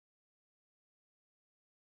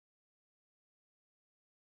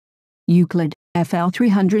Euclid, FL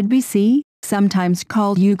 300 BC, sometimes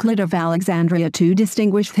called Euclid of Alexandria to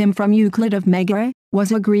distinguish him from Euclid of Megara,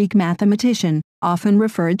 was a Greek mathematician, often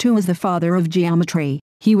referred to as the father of geometry.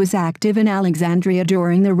 He was active in Alexandria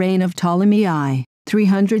during the reign of Ptolemy I,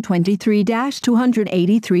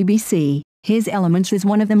 323–283 BC. His Elements is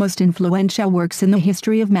one of the most influential works in the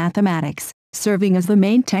history of mathematics, serving as the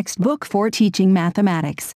main textbook for teaching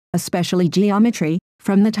mathematics, especially geometry,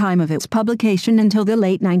 from the time of its publication until the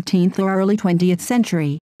late 19th or early 20th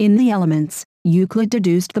century. In the Elements, Euclid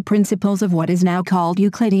deduced the principles of what is now called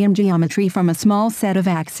Euclidean geometry from a small set of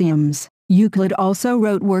axioms. Euclid also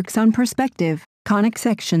wrote works on perspective, conic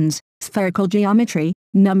sections, spherical geometry,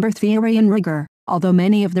 number theory and rigor. Although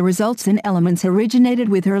many of the results in Elements originated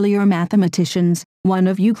with earlier mathematicians, one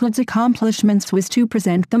of Euclid's accomplishments was to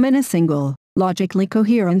present them in a single, logically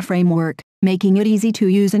coherent framework, making it easy to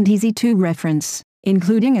use and easy to reference,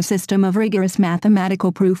 including a system of rigorous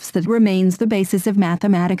mathematical proofs that remains the basis of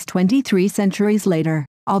mathematics 23 centuries later.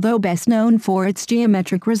 Although best known for its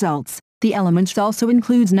geometric results, the Elements also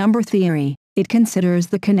includes number theory. It considers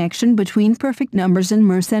the connection between perfect numbers and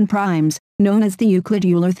Mersenne primes, known as the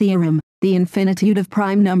Euclid-Euler theorem, the infinitude of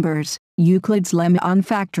prime numbers, Euclid's lemma on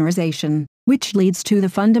factorization, which leads to the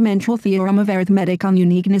fundamental theorem of arithmetic on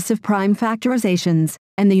uniqueness of prime factorizations,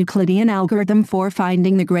 and the Euclidean algorithm for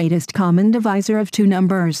finding the greatest common divisor of two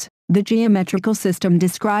numbers. The geometrical system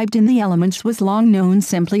described in the Elements was long known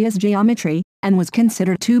simply as geometry, and was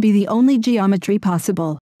considered to be the only geometry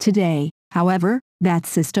possible. Today, however, that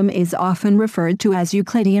system is often referred to as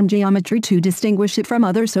Euclidean geometry to distinguish it from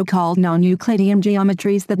other so-called non-Euclidean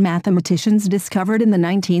geometries that mathematicians discovered in the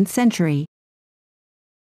 19th century.